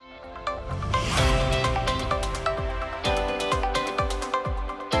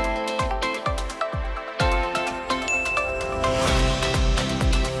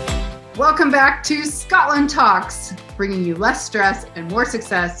Welcome back to Scotland Talks, bringing you less stress and more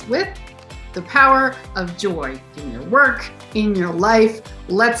success with the power of joy in your work, in your life.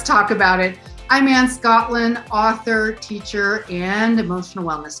 Let's talk about it. I'm Anne Scotland, author, teacher, and emotional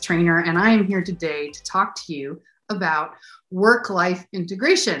wellness trainer, and I am here today to talk to you about work-life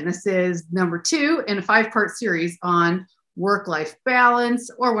integration. This is number 2 in a 5-part series on work-life balance,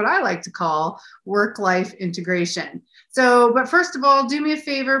 or what I like to call work-life integration. But first of all, do me a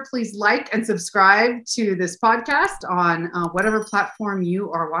favor, please like and subscribe to this podcast on whatever platform you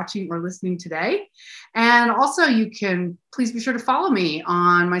are watching or listening today. And also you can please be sure to follow me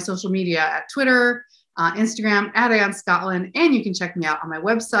on my social media at Twitter, Instagram at Anne Scotland, and you can check me out on my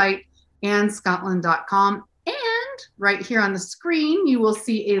website, annescotland.com. And right here on the screen, you will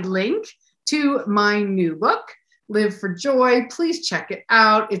see a link to my new book, Live for Joy. Please check it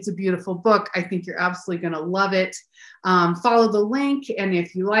out. It's a beautiful book. I think you're absolutely going to love it. Follow the link, and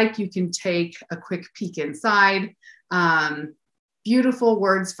if you like, you can take a quick peek inside. Beautiful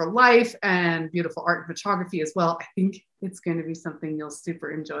words for life and beautiful art and photography as well. I think it's going to be something you'll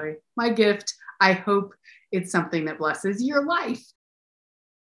super enjoy. My gift. I hope it's something that blesses your life.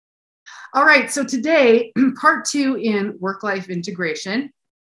 All right, so today, part 2 in work-life integration.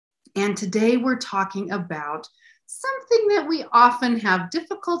 And today we're talking about something that we often have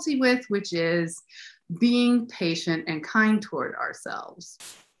difficulty with, which is being patient and kind toward ourselves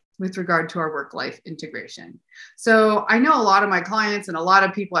with regard to our work-life integration. So I know a lot of my clients and a lot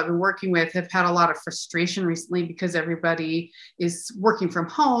of people I've been working with have had a lot of frustration recently because everybody is working from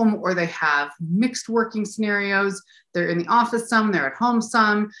home, or they have mixed working scenarios. They're in the office some, they're at home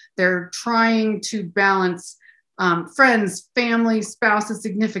some. They're trying to balance friends, family, spouses,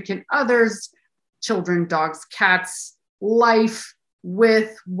 significant others, children, dogs, cats, life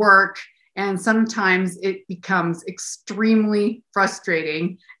with work. And sometimes it becomes extremely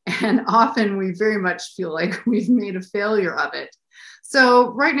frustrating. And often we very much feel like we've made a failure of it. So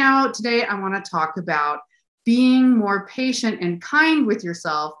right now, today, I want to talk about being more patient and kind with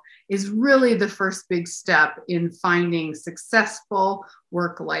yourself is really the first big step in finding successful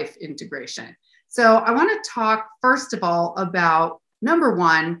work-life integration. So I want to talk, first of all, about number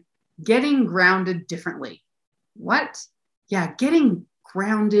 1, getting grounded differently. What? Yeah, getting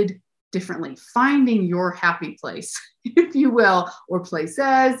grounded differently, finding your happy place, if you will, or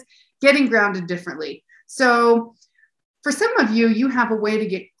places, getting grounded differently. So for some of you, you have a way to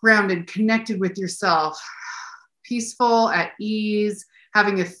get grounded, connected with yourself, peaceful, at ease,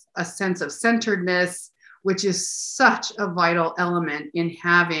 having a sense of centeredness, which is such a vital element in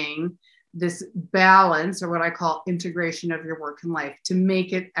having this balance, or what I call integration of your work and life, to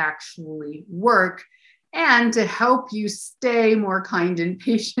make it actually work and to help you stay more kind and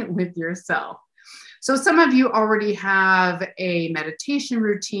patient with yourself. So some of you already have a meditation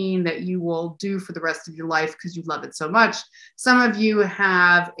routine that you will do for the rest of your life because you love it so much. Some of you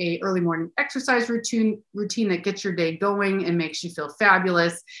have a early morning exercise routine that gets your day going and makes you feel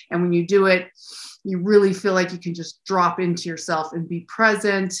fabulous. And when you do it, you really feel like you can just drop into yourself and be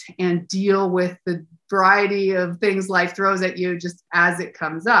present and deal with the variety of things life throws at you just as it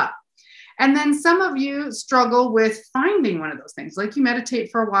comes up. And then some of you struggle with finding one of those things, like you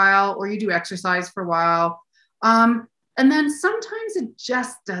meditate for a while or you do exercise for a while. And then sometimes it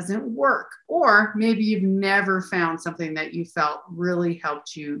just doesn't work. Or maybe you've never found something that you felt really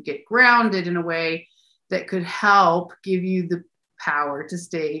helped you get grounded in a way that could help give you the power to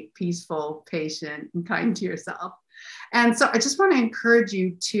stay peaceful, patient, and kind to yourself. And so I just want to encourage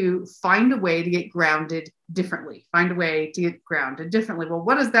you to find a way to get grounded differently. Find a way to get grounded differently. Well,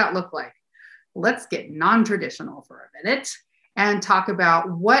 what does that look like? Let's get non-traditional for a minute and talk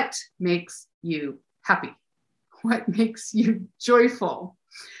about what makes you happy, what makes you joyful.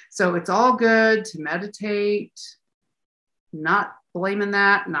 So it's all good to meditate, not blaming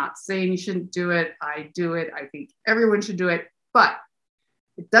that, not saying you shouldn't do it. I do it. I think everyone should do it, but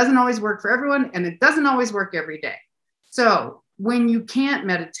it doesn't always work for everyone, and it doesn't always work every day. So when you can't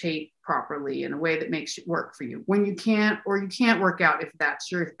meditate properly in a way that makes it work for you, when you can't work out if that's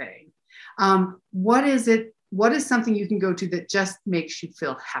your thing, what is it? What is something you can go to that just makes you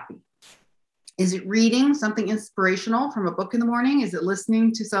feel happy? Is it reading something inspirational from a book in the morning? Is it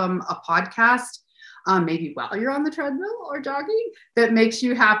listening to a podcast, maybe while you're on the treadmill or jogging, that makes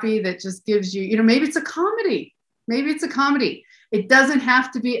you happy, that just gives you, maybe it's a comedy. Maybe it's a comedy. It doesn't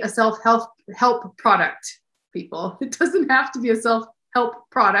have to be a self-help product, people. It doesn't have to be a self-help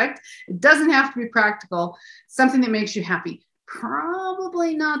product. It doesn't have to be practical. Something that makes you happy.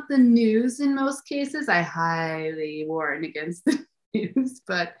 Probably not the news in most cases. I highly warn against the news,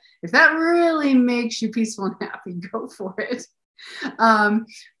 but if that really makes you peaceful and happy, go for it.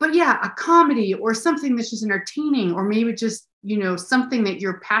 But yeah, a comedy or something that's just entertaining, or maybe just, something that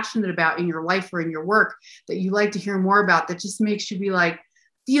you're passionate about in your life or in your work that you like to hear more about, that just makes you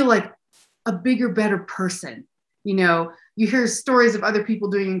feel like a bigger, better person. You hear stories of other people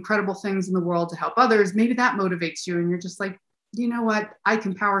doing incredible things in the world to help others. Maybe that motivates you and you're just like, you know what? I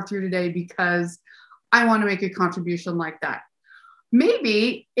can power through today because I want to make a contribution like that.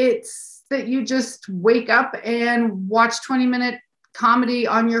 Maybe it's that you just wake up and watch 20-minute comedy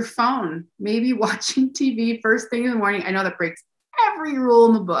on your phone, maybe watching TV first thing in the morning. I know that breaks every rule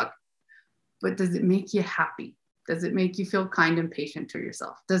in the book, but does it make you happy? Does it make you feel kind and patient to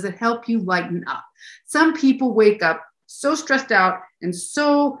yourself? Does it help you lighten up? Some people wake up so stressed out and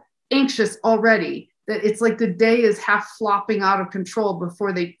so anxious already that it's like the day is half flopping out of control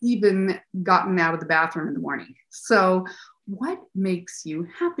before they've even gotten out of the bathroom in the morning. So what makes you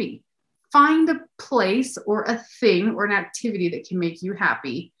happy? Find a place or a thing or an activity that can make you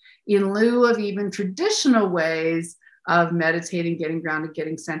happy in lieu of even traditional ways of meditating, getting grounded,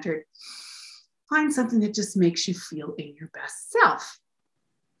 getting centered. Find something that just makes you feel in your best self.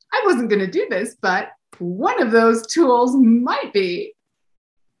 I wasn't going to do this, but one of those tools might be,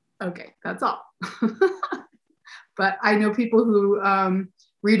 okay, that's all. But I know people who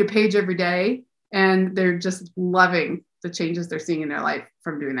read a page every day and they're just loving the changes they're seeing in their life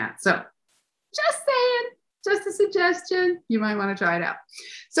from doing that. So just saying, just a suggestion, you might want to try it out.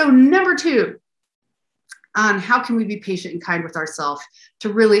 So number 2, on how can we be patient and kind with ourselves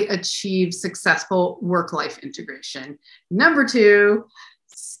to really achieve successful work-life integration. Number 2,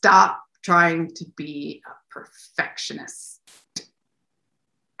 stop trying to be a perfectionist.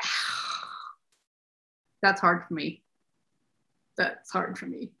 That's hard for me. That's hard for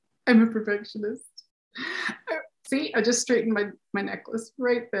me. I'm a perfectionist. See, I just straightened my necklace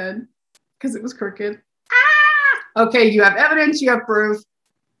right then because it was crooked. Okay, you have evidence, you have proof.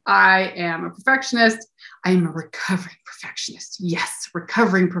 I am a perfectionist. I am a recovering perfectionist. Yes,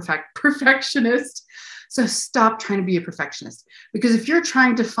 recovering perfectionist. So stop trying to be a perfectionist, because if you're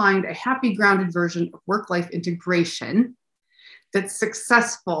trying to find a happy, grounded version of work-life integration that's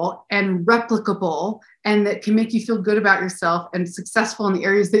successful and replicable and that can make you feel good about yourself and successful in the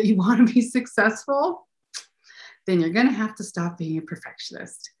areas that you want to be successful, then you're going to have to stop being a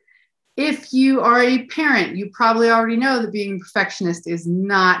perfectionist. If you are a parent, you probably already know that being a perfectionist is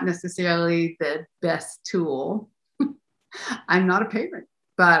not necessarily the best tool. I'm not a parent,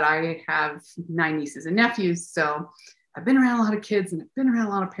 but I have 9 nieces and nephews. So I've been around a lot of kids and I've been around a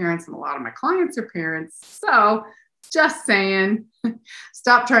lot of parents, and a lot of my clients are parents. So just saying,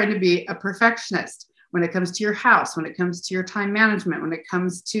 stop trying to be a perfectionist when it comes to your house, when it comes to your time management, when it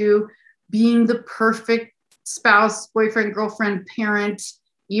comes to being the perfect spouse, boyfriend, girlfriend, parent,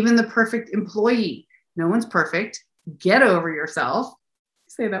 even the perfect employee. No one's perfect. Get over yourself.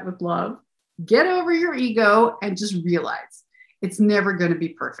 Say that with love. Get over your ego and just realize it's never going to be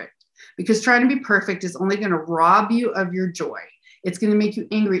perfect, because trying to be perfect is only going to rob you of your joy. It's going to make you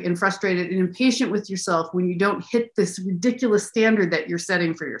angry and frustrated and impatient with yourself when you don't hit this ridiculous standard that you're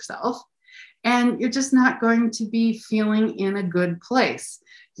setting for yourself. And you're just not going to be feeling in a good place.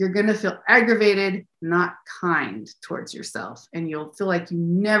 You're going to feel aggravated, not kind towards yourself, and you'll feel like you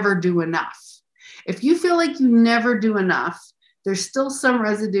never do enough. If you feel like you never do enough, there's still some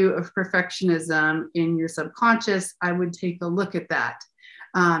residue of perfectionism in your subconscious. I would take a look at that.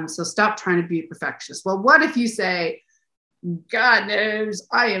 So stop trying to be a perfectionist. Well, what if you say, God knows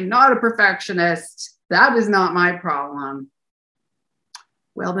I am not a perfectionist. That is not my problem.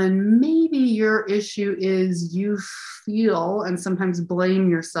 Well, then maybe your issue is you feel and sometimes blame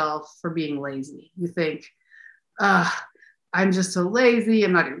yourself for being lazy. You think, I'm just so lazy.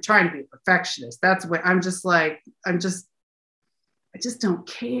 I'm not even trying to be a perfectionist. That's what I just don't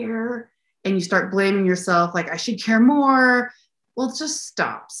care. And you start blaming yourself like I should care more. Well, just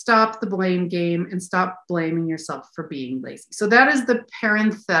stop the blame game and stop blaming yourself for being lazy. So that is the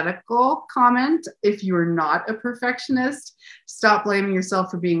parenthetical comment. If you're not a perfectionist, stop blaming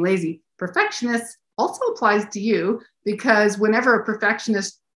yourself for being lazy. Perfectionist also applies to you, because whenever a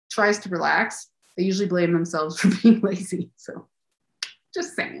perfectionist tries to relax, they usually blame themselves for being lazy. So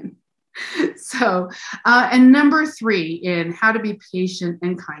just saying. So, and number 3 in how to be patient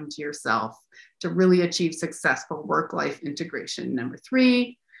and kind to yourself to really achieve successful work-life integration. Number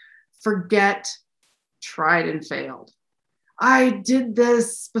 3, forget tried and failed. I did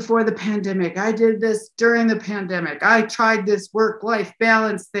this before the pandemic. I did this during the pandemic. I tried this work-life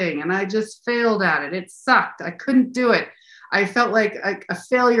balance thing and I just failed at it. It sucked. I couldn't do it. I felt like a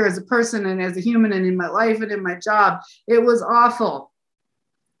failure as a person and as a human and in my life and in my job. It was awful.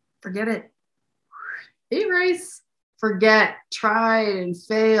 Forget it. Erase. Forget, tried, and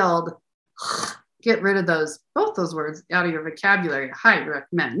failed. Get rid of both those words out of your vocabulary. I highly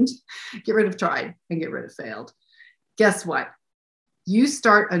recommend. Get rid of tried and get rid of failed. Guess what? You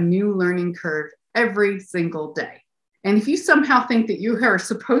start a new learning curve every single day. And if you somehow think that you are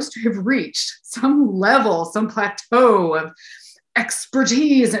supposed to have reached some level, some plateau of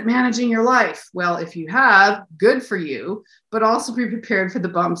expertise at managing your life, well, if you have, good for you, but also be prepared for the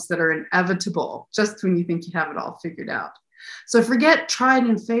bumps that are inevitable just when you think you have it all figured out. So forget tried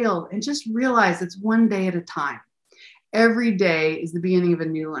and failed and just realize it's one day at a time. Every day is the beginning of a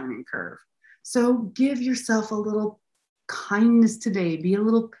new learning curve. So give yourself a little kindness today. Be a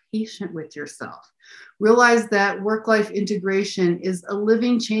little patient with yourself. Realize that work-life integration is a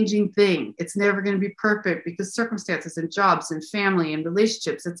living, changing thing. It's never going to be perfect because circumstances and jobs and family and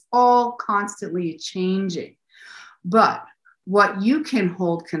relationships, it's all constantly changing. But what you can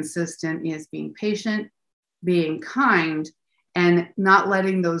hold consistent is being patient, being kind, and not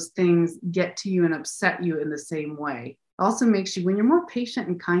letting those things get to you and upset you in the same way. It also makes you, when you're more patient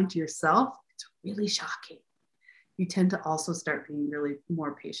and kind to yourself, it's really shocking. You tend to also start being really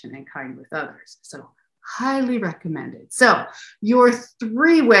more patient and kind with others. So highly recommended. So your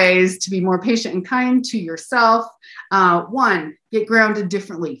 3 ways to be more patient and kind to yourself. 1, get grounded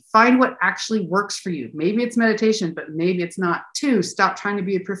differently. Find what actually works for you. Maybe it's meditation, but maybe it's not. 2, stop trying to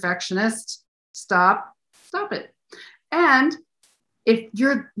be a perfectionist. Stop it. And if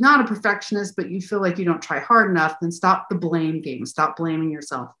you're not a perfectionist, but you feel like you don't try hard enough, then stop the blame game. Stop blaming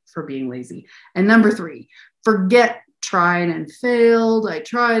yourself for being lazy. And number 3, forget tried and failed. I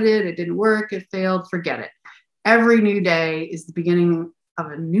tried it. It didn't work. It failed. Forget it. Every new day is the beginning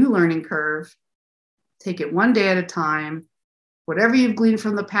of a new learning curve. Take it one day at a time. Whatever you've gleaned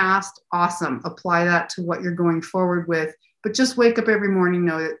from the past, awesome. Apply that to what you're going forward with. But just wake up every morning,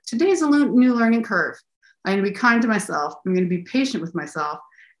 know that today's a new learning curve. I'm going to be kind to myself. I'm going to be patient with myself.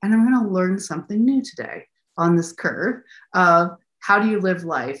 And I'm going to learn something new today on this curve of how do you live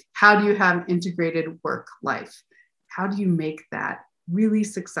life? How do you have an integrated work life? How do you make that really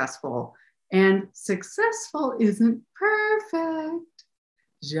successful? And successful isn't perfect.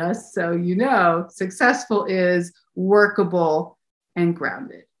 Just so you know, successful is workable and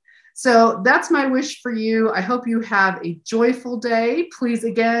grounded. So that's my wish for you. I hope you have a joyful day. Please,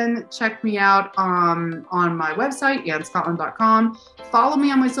 again, check me out on my website, AnnScotland.com. Follow me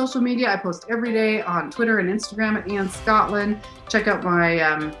on my social media. I post every day on Twitter and Instagram at Ann Scotland. Check out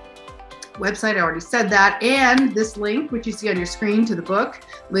my website. I already said that. And this link, which you see on your screen, to the book,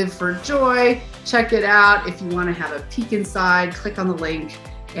 Live for Joy. Check it out. If you want to have a peek inside, click on the link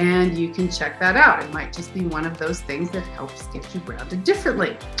and you can check that out. It might just be one of those things that helps get you grounded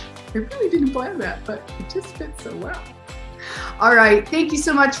differently. I really didn't plan that, but it just fits so well. All right. Thank you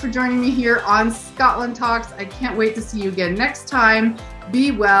so much for joining me here on Scotland Talks. I can't wait to see you again next time.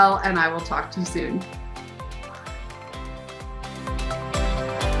 Be well, and I will talk to you soon.